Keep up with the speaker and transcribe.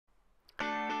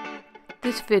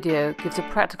This video gives a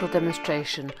practical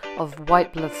demonstration of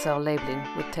white blood cell labelling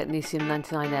with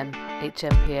technetium-99m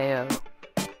HMPAO.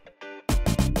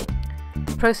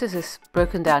 The process is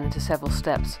broken down into several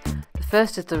steps. The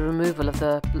first is the removal of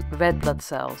the red blood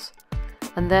cells,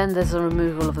 and then there's the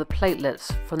removal of the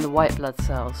platelets from the white blood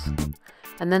cells,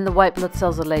 and then the white blood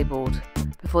cells are labelled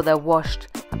before they're washed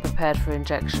and prepared for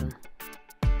injection.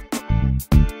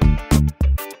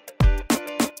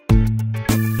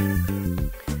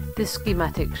 This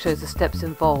schematic shows the steps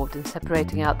involved in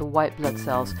separating out the white blood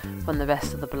cells from the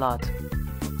rest of the blood.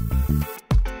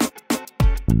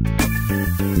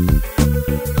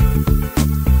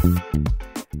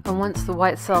 And once the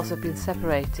white cells have been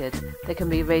separated, they can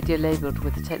be radio-labelled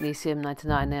with the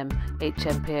technetium-99m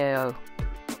HMPAO.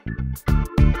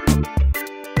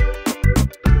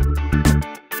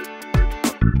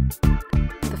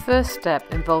 The first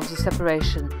step involves the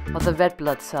separation of the red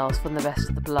blood cells from the rest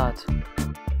of the blood.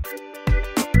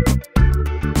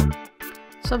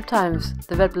 Sometimes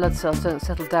the red blood cells don't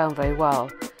settle down very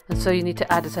well, and so you need to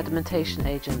add a sedimentation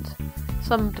agent.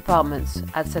 Some departments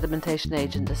add sedimentation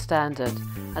agent as standard,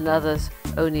 and others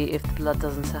only if the blood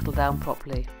doesn't settle down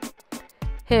properly.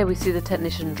 Here we see the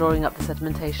technician drawing up the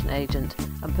sedimentation agent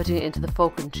and putting it into the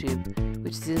Fulcrum tube,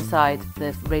 which is inside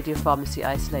the radiopharmacy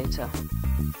isolator.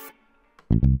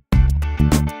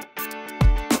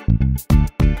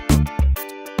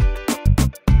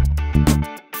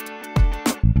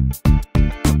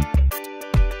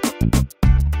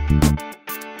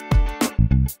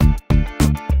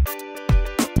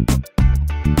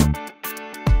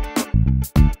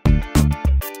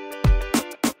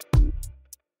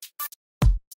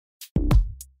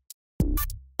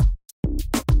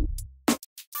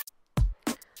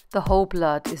 The whole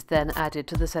blood is then added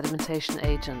to the sedimentation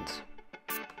agent.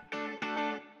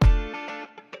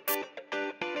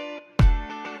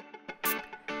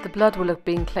 The blood will have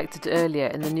been collected earlier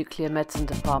in the nuclear medicine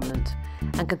department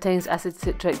and contains acid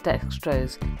citrate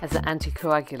dextrose as an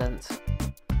anticoagulant.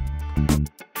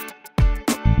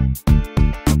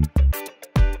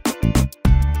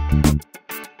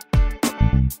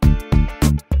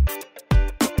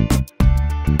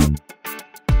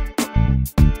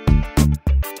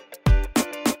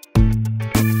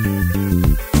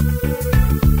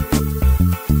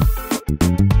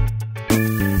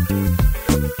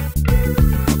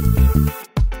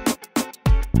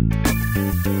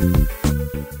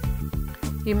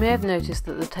 You may have noticed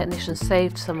that the technician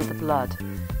saved some of the blood.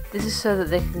 This is so that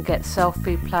they can get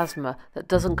cell-free plasma that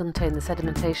doesn't contain the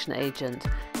sedimentation agent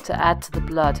to add to the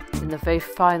blood in the very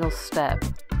final step.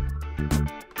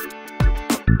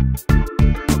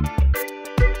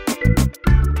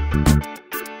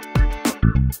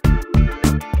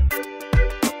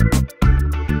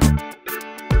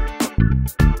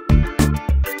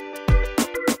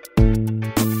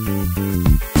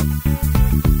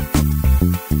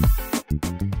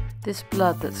 This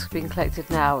blood that's been collected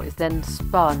now is then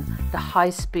spun at a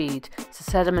high speed to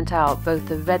sediment out both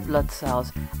the red blood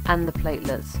cells and the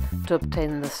platelets to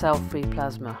obtain the cell-free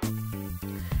plasma.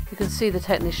 You can see the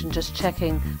technician just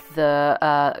checking the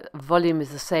volume is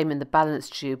the same in the balance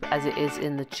tube as it is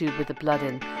in the tube with the blood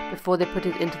in before they put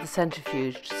it into the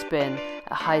centrifuge to spin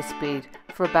at high speed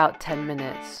for about 10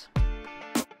 minutes.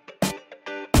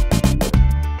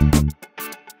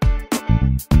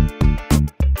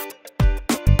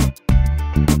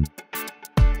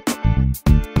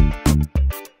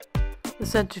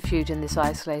 The centrifuge in this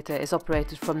isolator is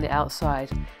operated from the outside,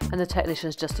 and the technician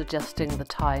is just adjusting the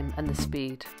time and the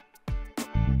speed.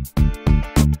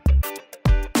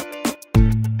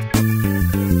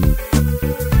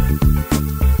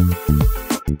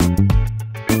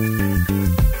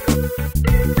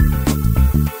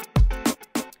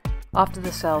 After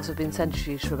the cells have been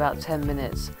centrifuged for about 10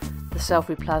 minutes, the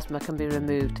cell-free plasma can be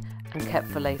removed and kept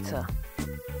for later.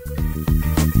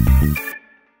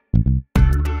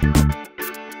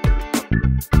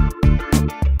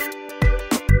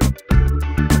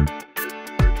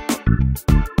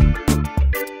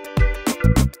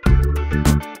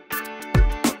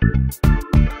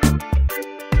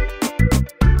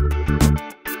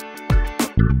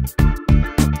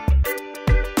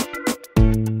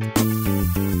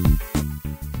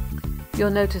 You'll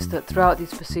notice that throughout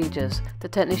these procedures, the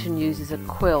technician uses a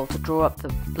quill to draw up the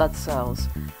blood cells.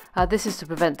 This is to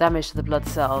prevent damage to the blood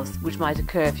cells, which might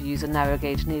occur if you use a narrow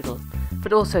gauge needle,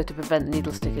 but also to prevent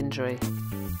needle stick injury.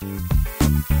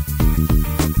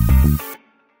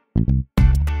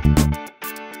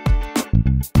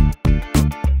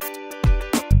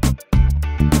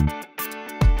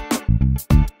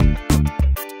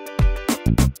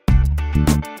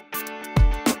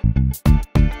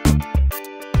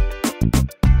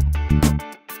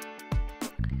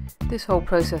 This whole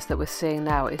process that we're seeing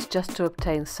now is just to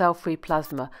obtain cell-free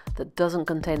plasma that doesn't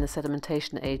contain the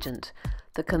sedimentation agent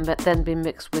that can then be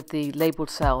mixed with the labelled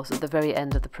cells at the very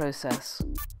end of the process.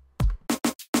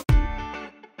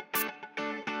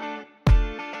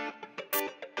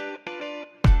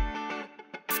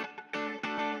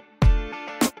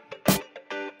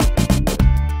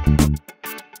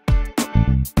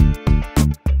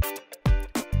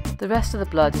 The rest of the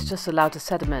blood is just allowed to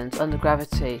sediment under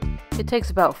gravity. It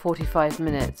takes about 45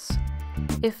 minutes.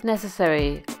 If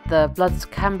necessary, the blood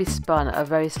can be spun at a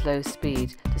very slow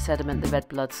speed to sediment the red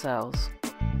blood cells.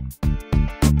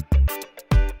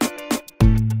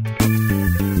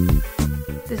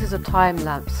 This is a time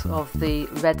lapse of the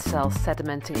red cells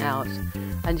sedimenting out,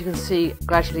 and you can see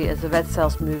gradually as the red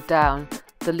cells move down,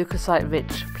 the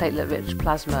leukocyte-rich, platelet-rich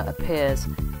plasma appears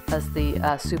as the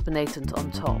supernatant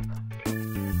on top.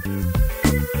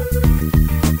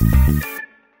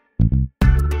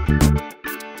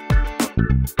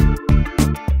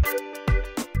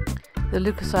 The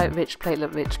leukocyte-rich,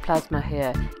 platelet-rich plasma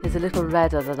here is a little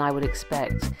redder than I would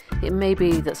expect. It may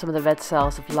be that some of the red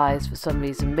cells have lyse for some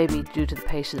reason, maybe due to the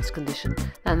patient's condition,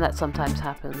 and that sometimes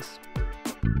happens.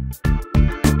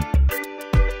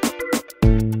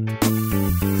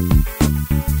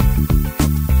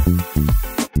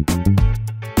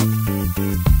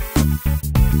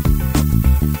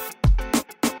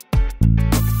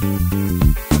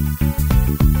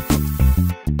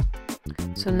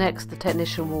 So next, the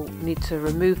technician will need to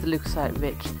remove the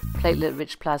leukocyte-rich,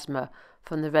 platelet-rich plasma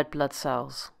from the red blood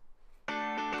cells.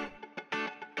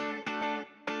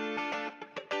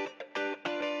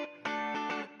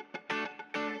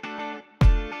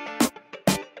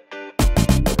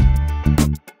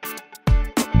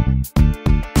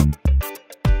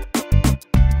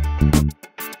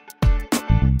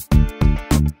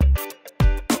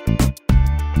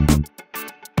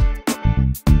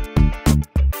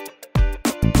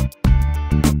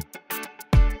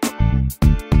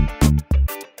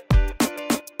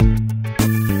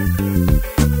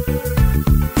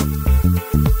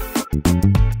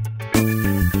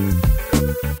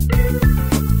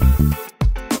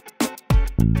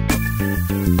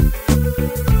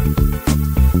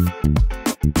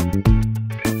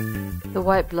 The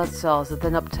white blood cells are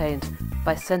then obtained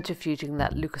by centrifuging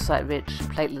that leukocyte-rich,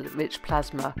 platelet-rich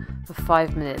plasma for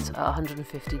 5 minutes at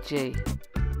 150 G.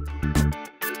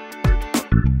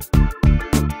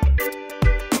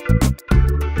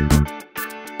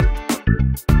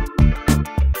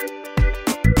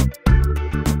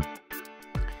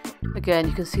 Again,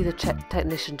 you can see the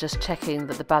technician just checking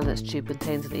that the balance tube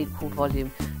contains an equal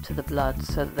volume to the blood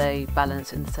so that they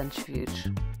balance in the centrifuge.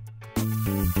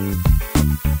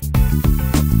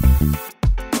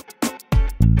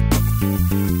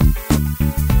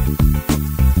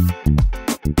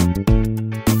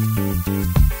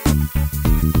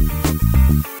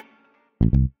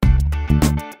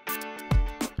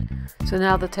 So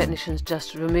now the technician's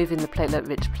just removing the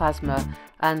platelet-rich plasma,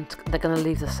 and they're going to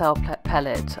leave the cell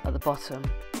pellet at the bottom.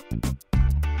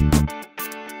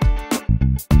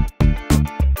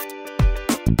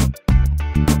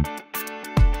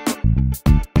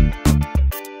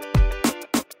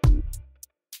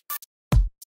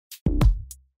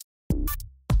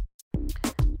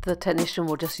 The technician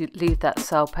will just leave that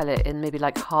cell pellet in maybe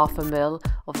like 1/2 ml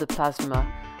of the plasma.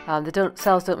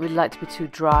 Cells don't really like to be too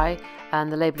dry,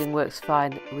 and the labelling works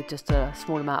fine with just a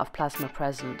small amount of plasma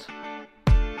present.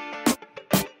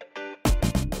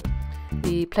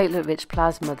 The platelet-rich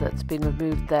plasma that's been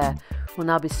removed there will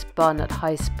now be spun at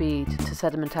high speed to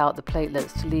sediment out the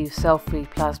platelets to leave cell-free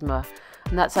plasma,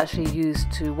 and that's actually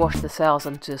used to wash the cells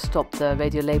and to stop the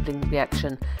radiolabeling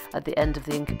reaction at the end of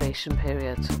the incubation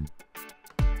period.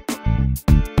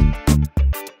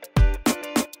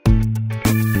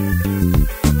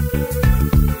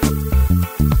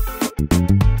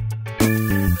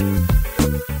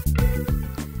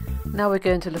 Now we're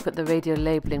going to look at the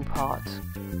radiolabeling part.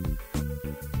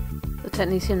 The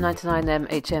technetium 99M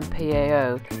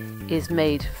HMPAO is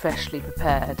made freshly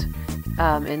prepared,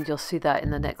 and you'll see that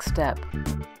in the next step.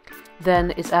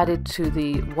 Then it's added to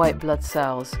the white blood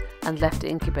cells and left to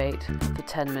incubate for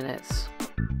 10 minutes.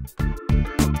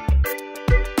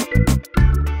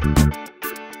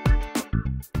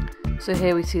 So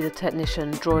here we see the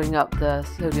technician drawing up the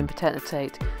sodium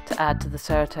pertentate to add to the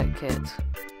Ceratec kit.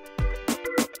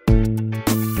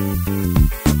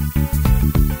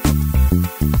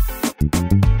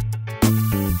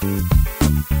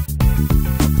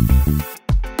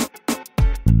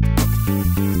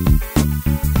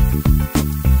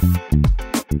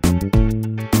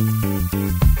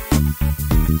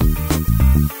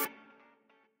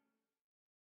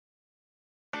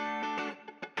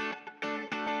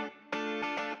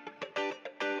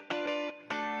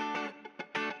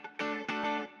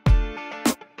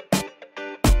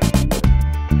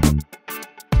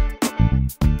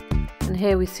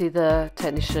 here we see the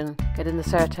technician getting the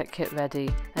Ceratec kit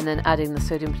ready and then adding the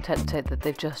sodium protectate that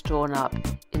they've just drawn up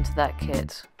into that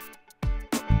kit.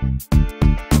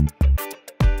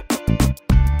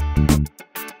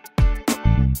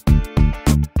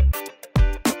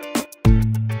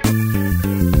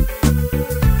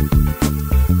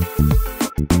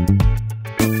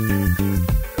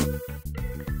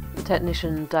 The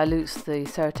technician dilutes the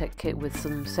Ceratec kit with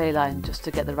some saline just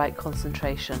to get the right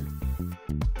concentration.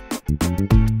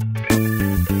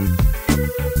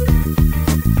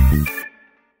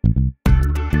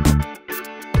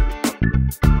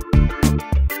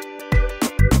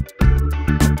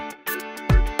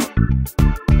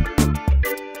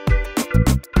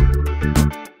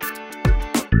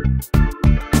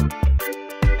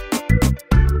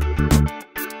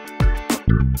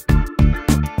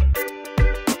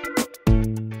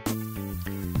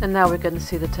 And now we're going to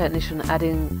see the technician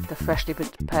adding the freshly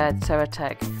prepared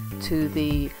Ceratec to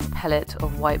the pellet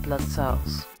of white blood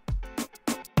cells.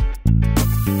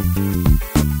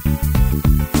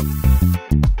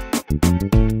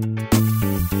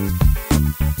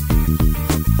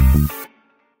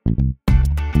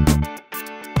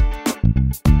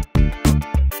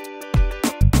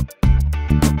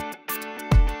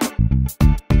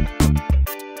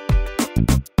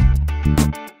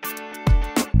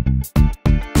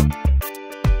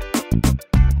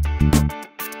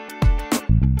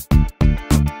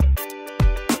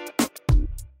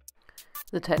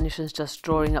 The technician's just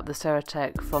drawing up the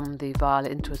Ceratec from the vial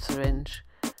into a syringe,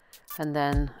 and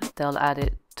then they'll add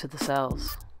it to the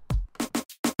cells.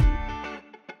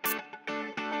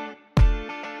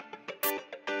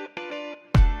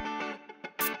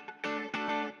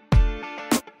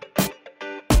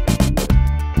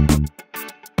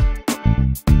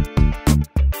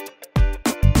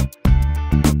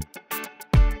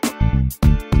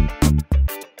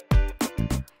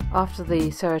 After the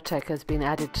Ceratec has been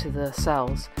added to the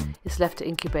cells, it's left to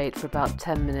incubate for about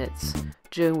 10 minutes,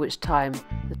 during which time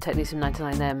the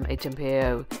technetium-99m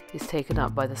HMPAO is taken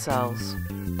up by the cells.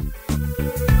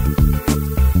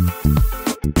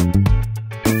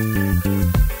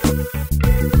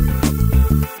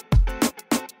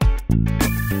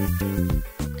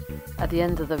 At the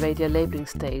end of the radiolabeling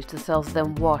stage, the cells are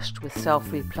then washed with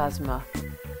cell-free plasma,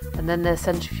 and then they're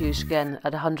centrifuged again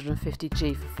at 150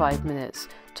 G for 5 minutes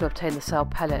to obtain the cell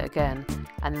pellet again,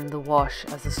 and then the wash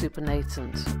as the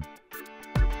supernatant.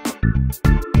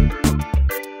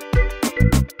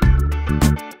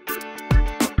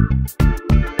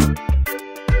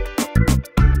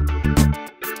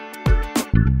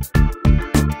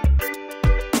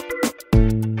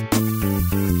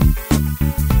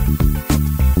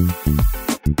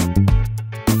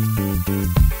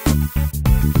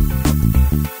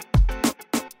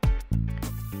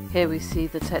 Here we see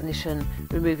the technician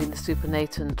removing the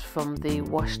supernatant from the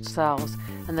washed cells,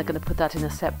 and they're going to put that in a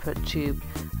separate tube.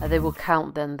 They will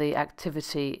count then the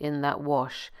activity in that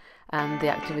wash and the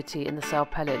activity in the cell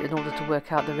pellet in order to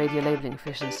work out the radiolabeling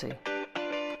efficiency.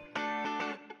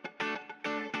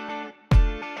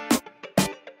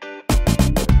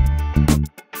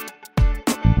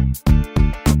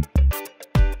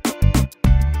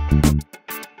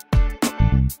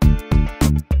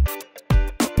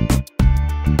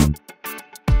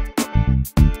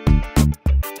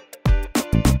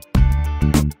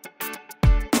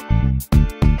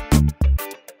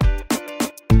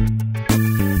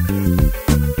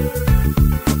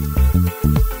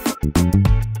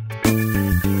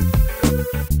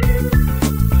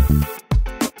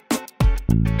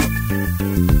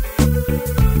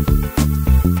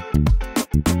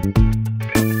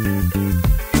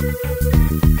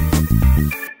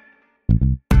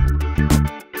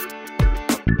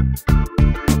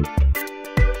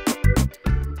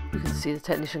 See the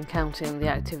technician counting the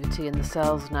activity in the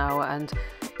cells now, and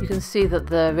you can see that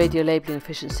the radiolabeling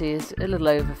efficiency is a little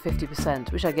over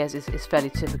 50%, which I guess is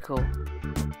fairly typical.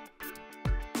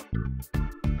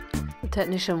 The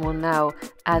technician will now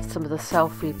add some of the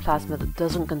cell-free plasma that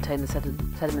doesn't contain the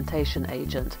sedimentation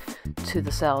agent to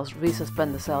the cells,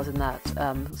 resuspend the cells in that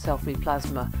cell-free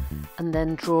plasma, and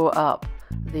then draw up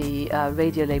the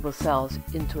radiolabeled cells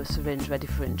into a syringe ready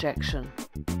for injection.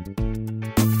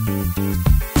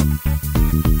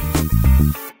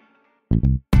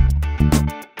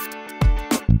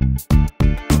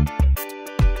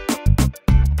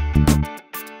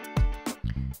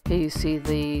 Here you see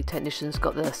the technician's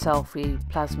got the cell-free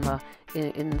plasma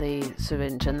in the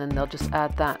syringe, and then they'll just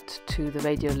add that to the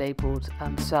radio-labelled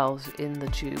cells in the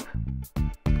tube.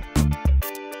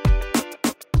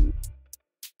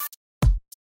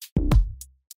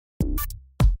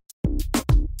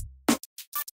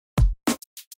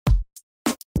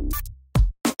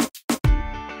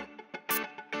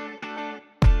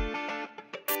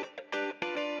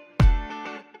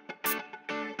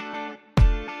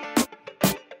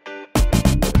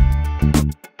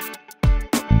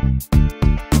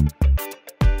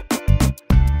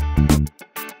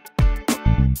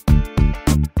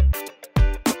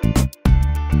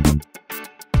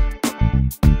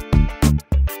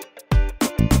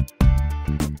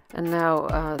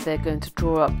 now they're going to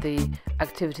draw up the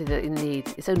activity that it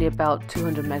needs. It's only about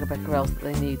 200 megabecquerels that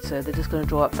they need, so they're just going to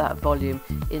draw up that volume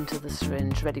into the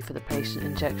syringe, ready for the patient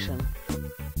injection.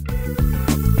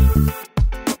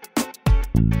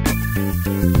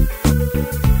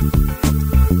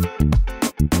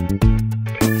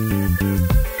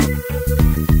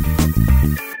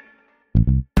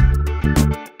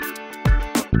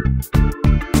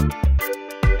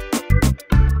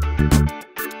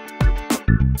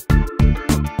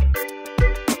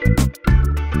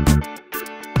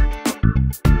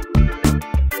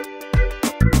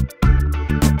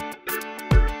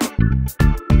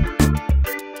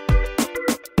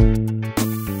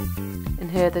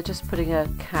 Here they're just putting a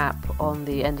cap on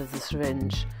the end of the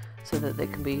syringe so that they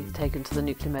can be taken to the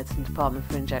nuclear medicine department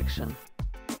for injection.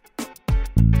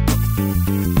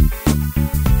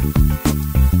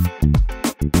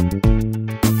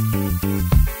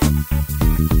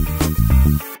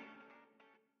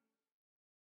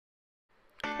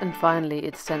 And finally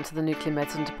it's sent to the nuclear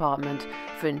medicine department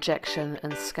for injection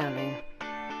and scanning.